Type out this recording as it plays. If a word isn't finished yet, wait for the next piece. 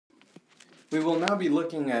We will now be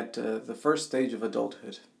looking at the first stage of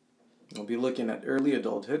adulthood. We'll be looking at early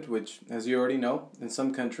adulthood, which, as you already know, in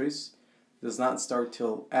some countries does not start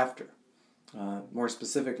till after. More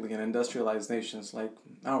specifically, in industrialized nations like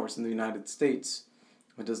ours in the United States,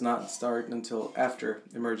 it does not start until after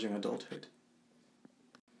emerging adulthood.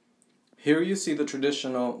 Here you see the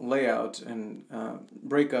traditional layout and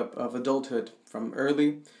breakup of adulthood from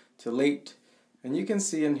early to late. And you can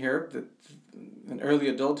see in here that in early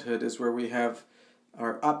adulthood is where we have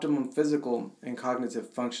our optimum physical and cognitive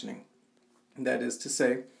functioning. That is to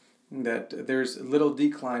say that there's little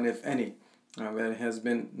decline, if any, that has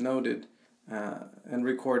been noted and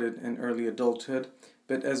recorded in early adulthood.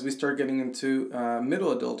 But as we start getting into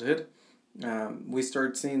middle adulthood, we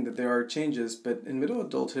start seeing that there are changes. But in middle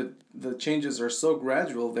adulthood, the changes are so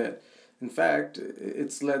gradual that, in fact,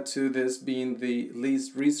 it's led to this being the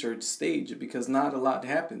least researched stage because not a lot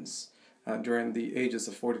happens during the ages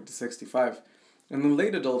of 40 to 65. And in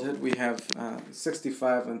late adulthood, we have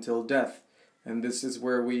 65 until death. And this is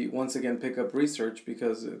where we once again pick up research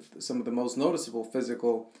because of some of the most noticeable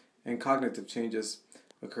physical and cognitive changes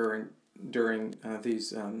occurring during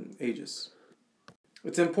these ages.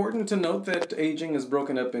 It's important to note that aging is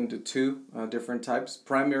broken up into two different types.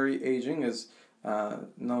 Primary aging is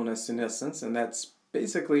known as senescence, and that's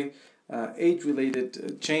basically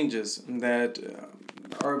age-related changes that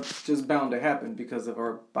are just bound to happen because of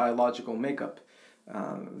our biological makeup.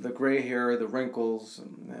 The gray hair, the wrinkles,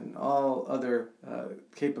 and all other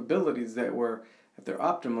capabilities that were at their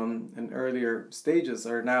optimum in earlier stages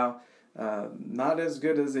are now not as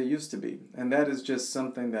good as they used to be. And that is just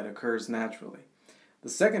something that occurs naturally. The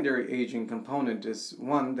secondary aging component is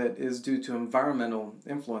one that is due to environmental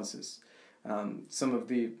influences. Some of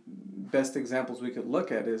the best examples we could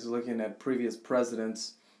look at is looking at previous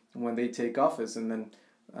presidents when they take office and then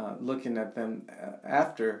looking at them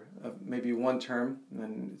after maybe one term,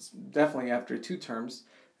 and it's definitely after 2 terms,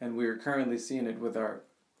 and we are currently seeing it with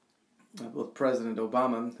President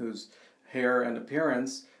Obama, whose hair and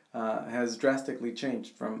appearance has drastically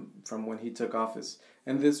changed from when he took office.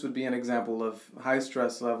 And this would be an example of high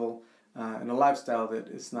stress level and a lifestyle that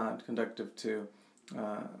is not conducive to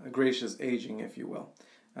a gracious aging, if you will.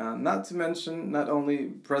 Not to mention, not only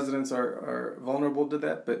presidents are vulnerable to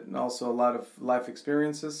that, but also a lot of life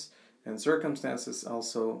experiences and circumstances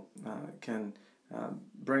also can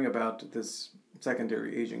bring about this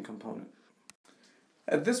secondary aging component.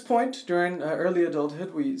 At this point, during early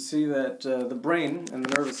adulthood, we see that the brain and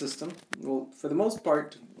the nervous system will, for the most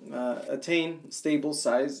part, attain stable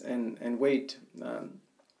size and weight.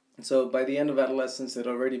 So by the end of adolescence,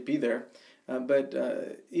 it'll already be there. But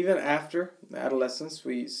even after adolescence,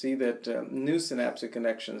 we see that new synaptic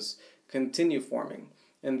connections continue forming.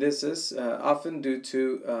 And this is often due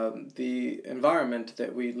to the environment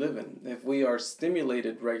that we live in. If we are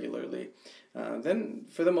stimulated regularly, then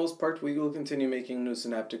for the most part, we will continue making new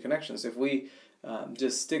synaptic connections. If we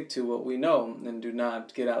just stick to what we know and do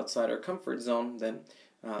not get outside our comfort zone, then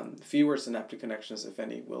fewer synaptic connections, if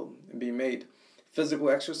any, will be made. Physical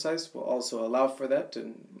exercise will also allow for that,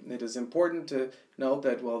 and it is important to note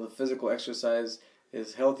that while the physical exercise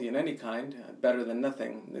is healthy in any kind, better than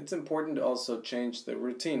nothing, it's important to also change the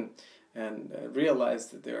routine and realize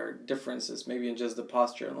that there are differences, maybe in just the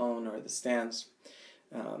posture alone or the stance.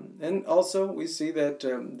 And also we see that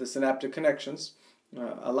the synaptic connections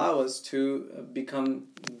allow us to become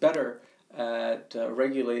better at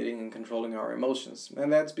regulating and controlling our emotions.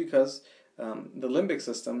 And that's because the limbic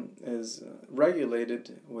system is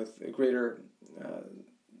regulated with a greater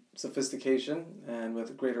sophistication and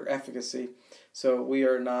with greater efficacy. So we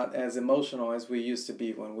are not as emotional as we used to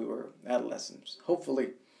be when we were adolescents, hopefully.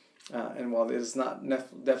 And while it is not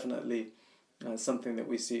definitely something that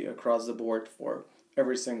we see across the board for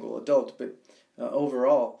every single adult, but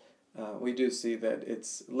overall, we do see that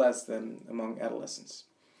it's less than among adolescents.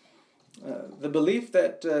 The belief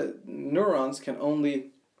that neurons can only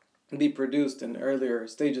be produced in earlier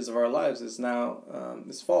stages of our lives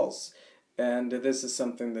is false, and this is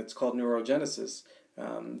something that's called neurogenesis.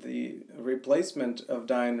 The replacement of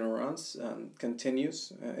dying neurons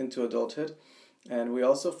continues into adulthood, and we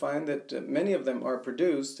also find that many of them are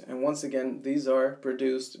produced, and once again, these are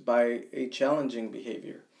produced by a challenging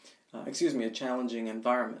a challenging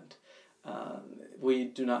environment. We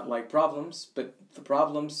do not like problems, but the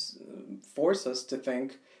problems force us to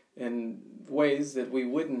think in ways that we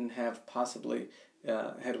wouldn't have possibly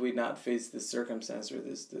had we not faced this circumstance or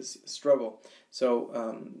this struggle.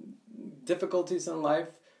 So difficulties in life,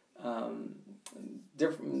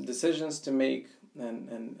 different decisions to make,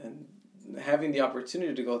 and having the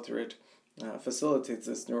opportunity to go through it facilitates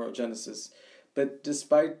this neurogenesis. But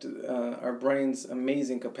despite our brain's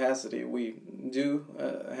amazing capacity, we do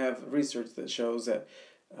have research that shows that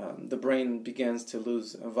the brain begins to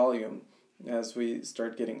lose volume as we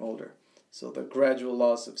start getting older. So the gradual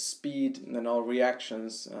loss of speed and then all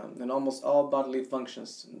reactions and almost all bodily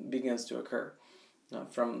functions begins to occur.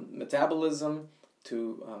 From metabolism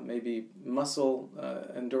to maybe muscle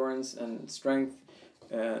endurance and strength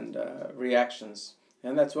and reactions.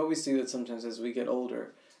 And that's why we see that sometimes as we get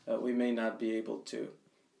older, we may not be able to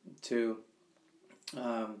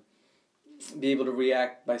be able to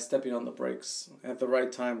react by stepping on the brakes at the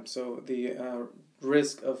right time. So the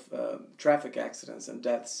risk of traffic accidents and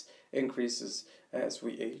deaths increases as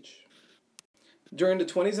we age. During the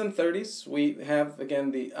 20s and 30s, we have,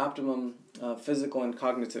 again, the optimum physical and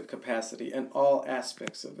cognitive capacity and all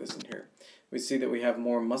aspects of this in here. We see that we have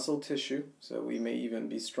more muscle tissue, so we may even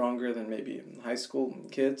be stronger than maybe high school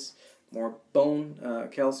kids, more bone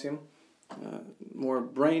calcium, more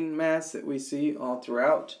brain mass that we see all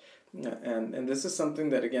throughout. And this is something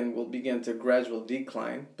that, again, will begin to gradual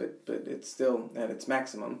decline, but it's still at its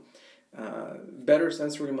maximum. Better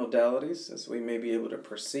sensory modalities, as we may be able to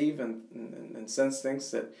perceive and sense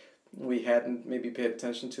things that we hadn't maybe paid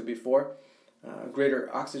attention to before.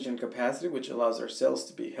 Greater oxygen capacity, which allows our cells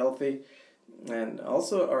to be healthy. And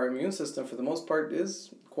also our immune system, for the most part,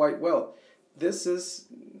 is quite well. This is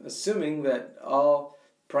assuming that all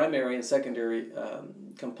primary and secondary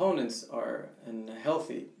components are in a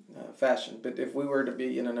healthy fashion. But if we were to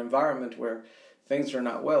be in an environment where things are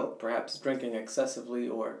not well, perhaps drinking excessively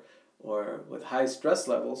or with high stress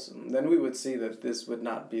levels, then we would see that this would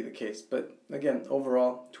not be the case. But again,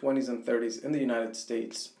 overall, 20s and 30s in the United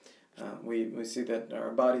States, we see that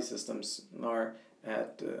our body systems are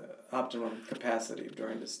at optimum capacity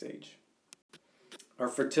during this stage. Our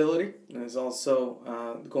fertility is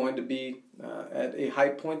also going to be at a high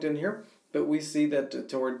point in here, but we see that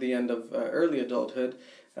toward the end of early adulthood,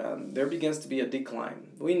 there begins to be a decline.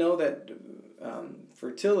 We know that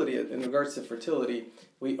fertility, in regards to fertility,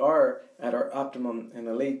 we are at our optimum in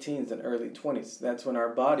the late teens and early 20s. That's when our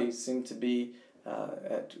bodies seem to be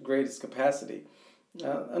at greatest capacity.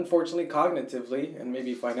 Unfortunately, cognitively and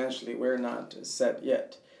maybe financially, we're not set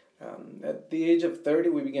yet. At the age of 30,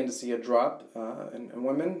 we begin to see a drop in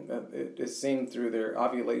women. It is seen through their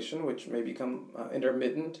ovulation, which may become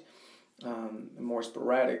intermittent, more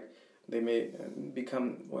sporadic. They may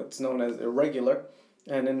become what's known as irregular.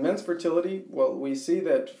 And in men's fertility, well, we see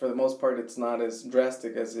that for the most part it's not as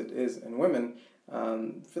drastic as it is in women.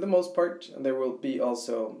 For the most part, there will be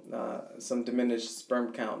also some diminished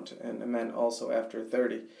sperm count in men also after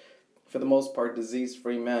 30. For the most part,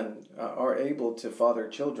 disease-free men are able to father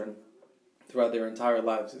children throughout their entire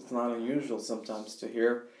lives. It's not unusual sometimes to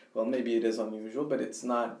hear, well, maybe it is unusual, but it's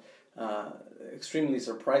not extremely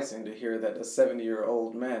surprising to hear that a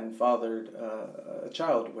 70-year-old man fathered a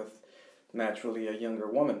child with naturally a younger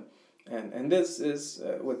woman. And this is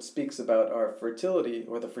what speaks about our fertility,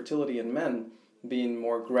 or the fertility in men, being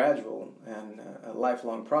more gradual and a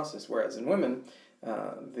lifelong process, whereas in women,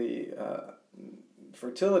 the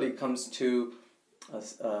fertility comes to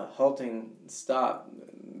a halting stop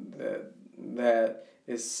that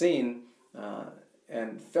is seen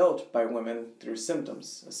and felt by women through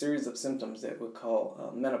symptoms, a series of symptoms that we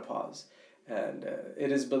call menopause. And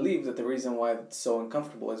it is believed that the reason why it's so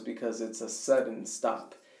uncomfortable is because it's a sudden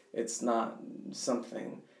stop. It's not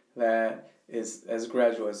something that is as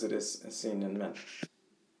gradual as it is seen in men.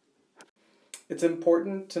 It's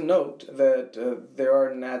important to note that there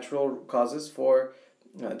are natural causes for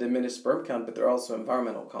diminished sperm count, but there are also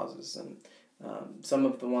environmental causes. And some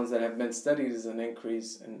of the ones that have been studied is an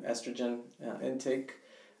increase in estrogen intake.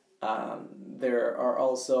 There are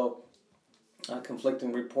also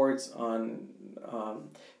conflicting reports on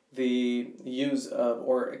the use of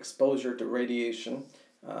or exposure to radiation.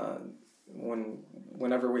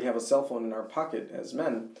 Whenever we have a cell phone in our pocket as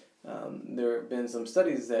men, there have been some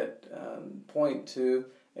studies that point to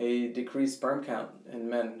a decreased sperm count in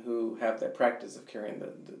men who have that practice of carrying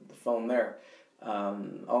the phone there.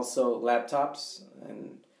 Also, laptops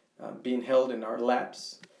and being held in our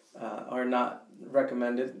laps are not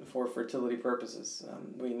recommended for fertility purposes.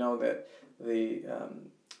 We know that the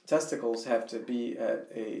testicles have to be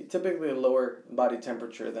at typically a lower body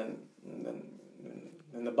temperature than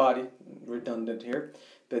the body, redundant here,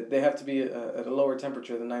 but they have to be at a lower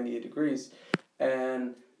temperature than 98 degrees.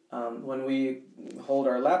 And when we hold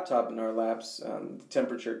our laptop in our laps, the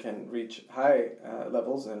temperature can reach high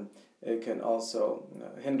levels, and it can also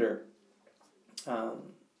hinder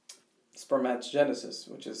spermatogenesis,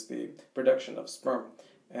 which is the production of sperm,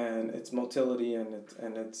 and its motility and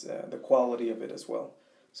its the quality of it as well.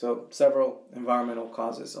 So several environmental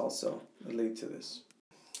causes also lead to this.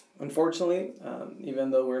 Unfortunately,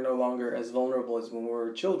 even though we're no longer as vulnerable as when we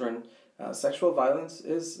were children, sexual violence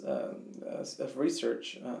is of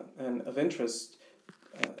research and of interest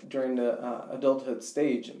during the adulthood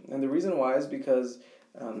stage. And the reason why is because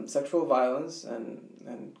sexual violence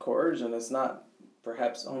and coercion is not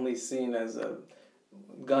perhaps only seen as a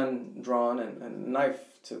gun drawn and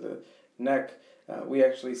knife to the neck. We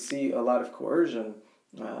actually see a lot of coercion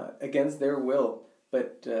against their will,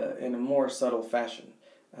 but in a more subtle fashion.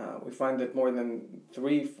 We find that more than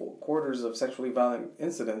 3/4 of sexually violent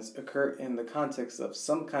incidents occur in the context of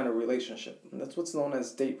some kind of relationship. And that's what's known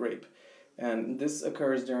as date rape. And this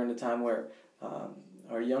occurs during the time where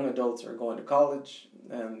our young adults are going to college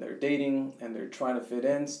and they're dating and they're trying to fit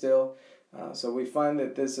in still. So we find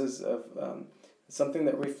that this is something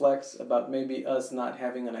that reflects about maybe us not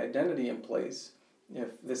having an identity in place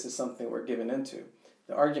if this is something we're given into.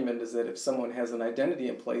 The argument is that if someone has an identity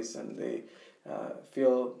in place and they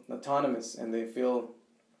feel autonomous and they feel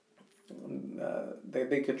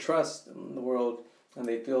they could trust in the world and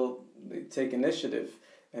they feel they take initiative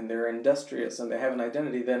and they're industrious and they have an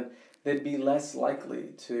identity, then they'd be less likely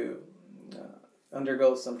to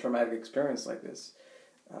undergo some traumatic experience like this.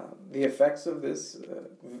 The effects of this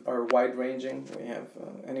are wide-ranging. We have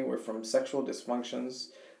anywhere from sexual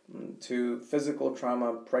dysfunctions to physical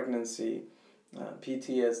trauma, pregnancy,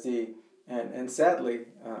 PTSD, and sadly,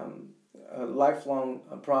 lifelong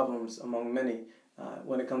problems among many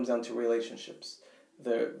when it comes down to relationships.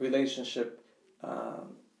 The relationship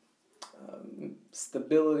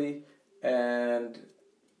stability and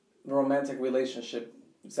romantic relationship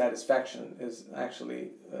satisfaction is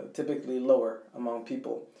actually typically lower among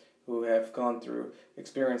people who have gone through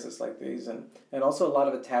experiences like these, and also a lot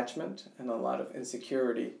of attachment and a lot of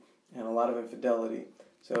insecurity and a lot of infidelity.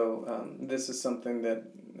 So this is something that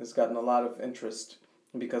has gotten a lot of interest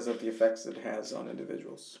because of the effects it has on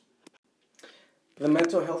individuals. The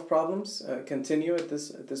mental health problems continue at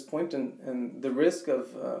this point, and the risk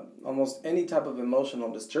of almost any type of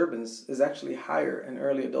emotional disturbance is actually higher in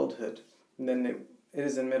early adulthood than it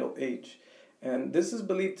is in middle age. And this is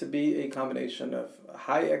believed to be a combination of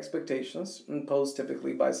high expectations imposed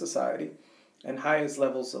typically by society and highest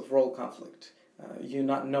levels of role conflict. You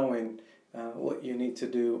not knowing what you need to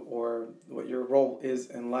do or what your role is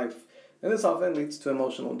in life. And this often leads to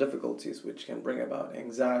emotional difficulties, which can bring about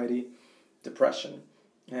anxiety, depression,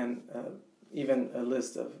 and even a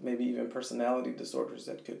list of maybe even personality disorders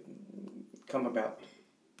that could come about.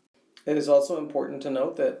 It is also important to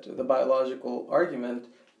note that the biological argument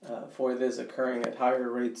for this occurring at higher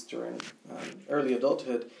rates during early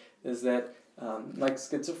adulthood is that, like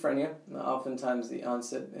schizophrenia, oftentimes the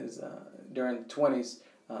onset is during the 20s.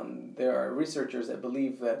 There are researchers that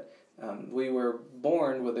believe that we were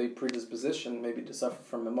born with a predisposition maybe to suffer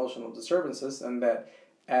from emotional disturbances, and that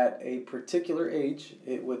at a particular age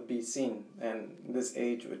it would be seen, and this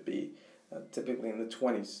age would be typically in the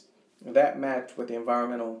 20s. That matched with the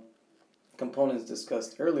environmental components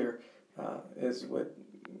discussed earlier is what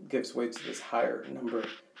gives way to this higher number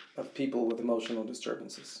of people with emotional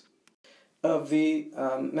disturbances. Of the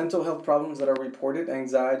mental health problems that are reported,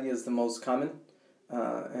 anxiety is the most common.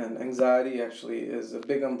 And anxiety actually is a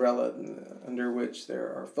big umbrella under which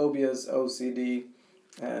there are phobias, OCD,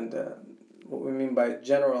 and what we mean by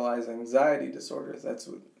generalized anxiety disorders. That's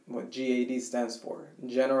what GAD stands for,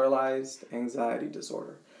 generalized anxiety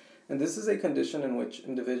disorder. And this is a condition in which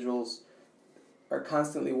individuals are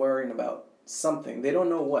constantly worrying about something. They don't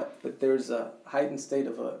know what, but there's a heightened state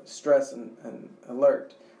of stress and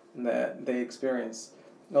alert that they experience.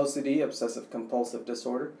 OCD, obsessive compulsive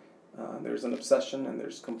disorder. There's an obsession and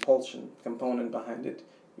there's compulsion component behind it.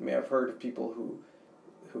 You may have heard of people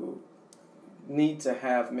who need to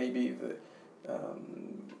have maybe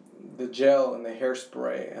the gel and the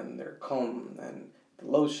hairspray and their comb and the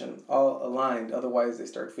lotion all aligned, otherwise they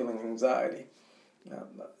start feeling anxiety.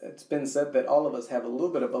 It's been said that all of us have a little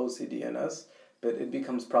bit of OCD in us, but it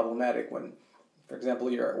becomes problematic when, for example,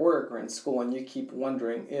 you're at work or in school and you keep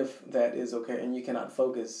wondering if that is okay and you cannot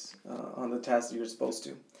focus on the task that you're supposed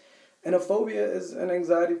to. And a phobia is an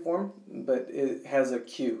anxiety form, but it has a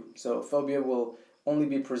cue. So a phobia will only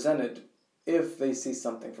be presented if they see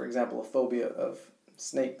something. For example, a phobia of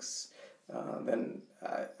snakes, then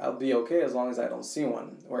I'll be okay as long as I don't see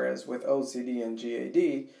one. Whereas with OCD and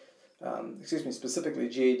GAD, specifically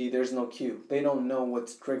GAD, there's no cue. They don't know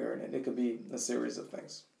what's triggering it. It could be a series of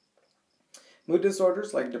things. Mood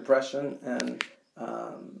disorders like depression and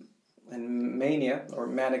mania or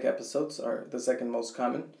manic episodes are the second most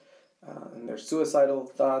common. and their suicidal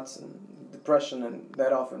thoughts and depression, and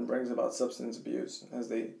that often brings about substance abuse as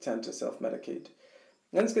they tend to self-medicate.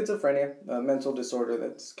 And schizophrenia, a mental disorder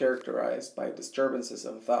that's characterized by disturbances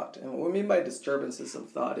of thought. And what we mean by disturbances of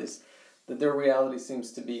thought is that their reality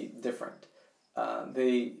seems to be different.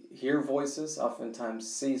 They hear voices,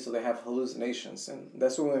 oftentimes see, so they have hallucinations, and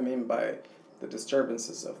that's what we mean by the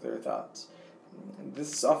disturbances of their thoughts.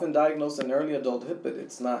 This is often diagnosed in early adulthood, but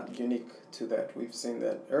it's not unique to that. We've seen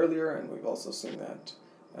that earlier, and we've also seen that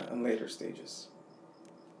in later stages.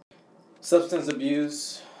 Substance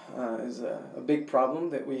abuse is a big problem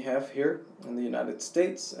that we have here in the United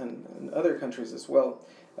States and in other countries as well.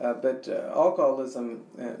 But alcoholism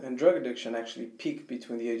and drug addiction actually peak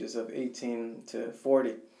between the ages of 18 to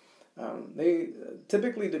 40. They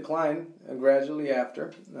typically decline gradually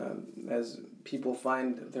after. As people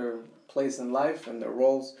find their place in life and their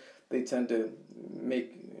roles, they tend to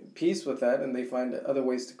make peace with that, and they find other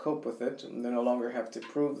ways to cope with it. And they no longer have to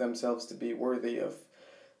prove themselves to be worthy of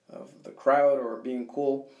the crowd or being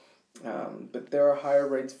cool. But there are higher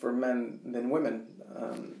rates for men than women.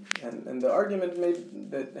 And the argument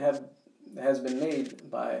has been made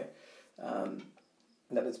by,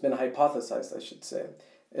 that it's been hypothesized, I should say,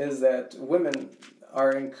 is that women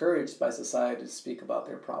are encouraged by society to speak about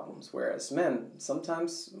their problems, whereas men,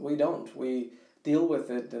 sometimes we don't. We deal with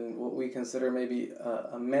it in what we consider maybe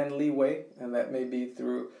a manly way, and that may be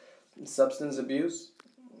through substance abuse,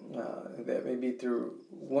 that may be through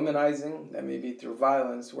womanizing, that may be through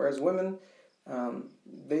violence, whereas women,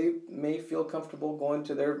 they may feel comfortable going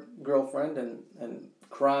to their girlfriend and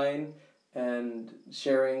crying and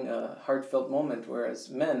sharing a heartfelt moment, whereas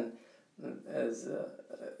men, as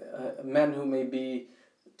men who may be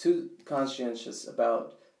too conscientious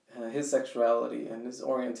about his sexuality and his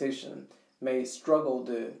orientation, may struggle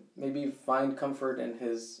to maybe find comfort in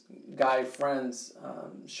his guy friend's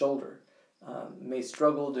shoulder, may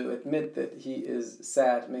struggle to admit that he is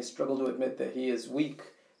sad, may struggle to admit that he is weak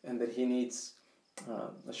and that he needs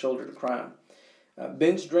a shoulder to cry on.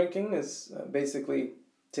 Binge drinking is basically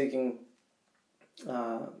taking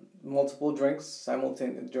multiple drinks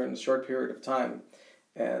simultaneously during a short period of time.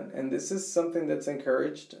 And this is something that's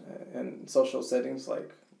encouraged in social settings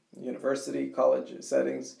like university, college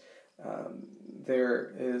settings.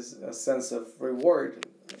 There is a sense of reward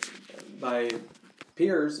by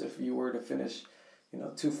peers if you were to finish,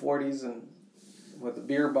 240s and with a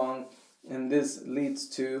beer bong, and this leads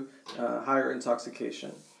to higher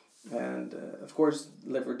intoxication and, of course,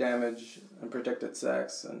 liver damage, unprotected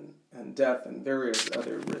sex, and death, and various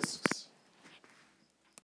other risks.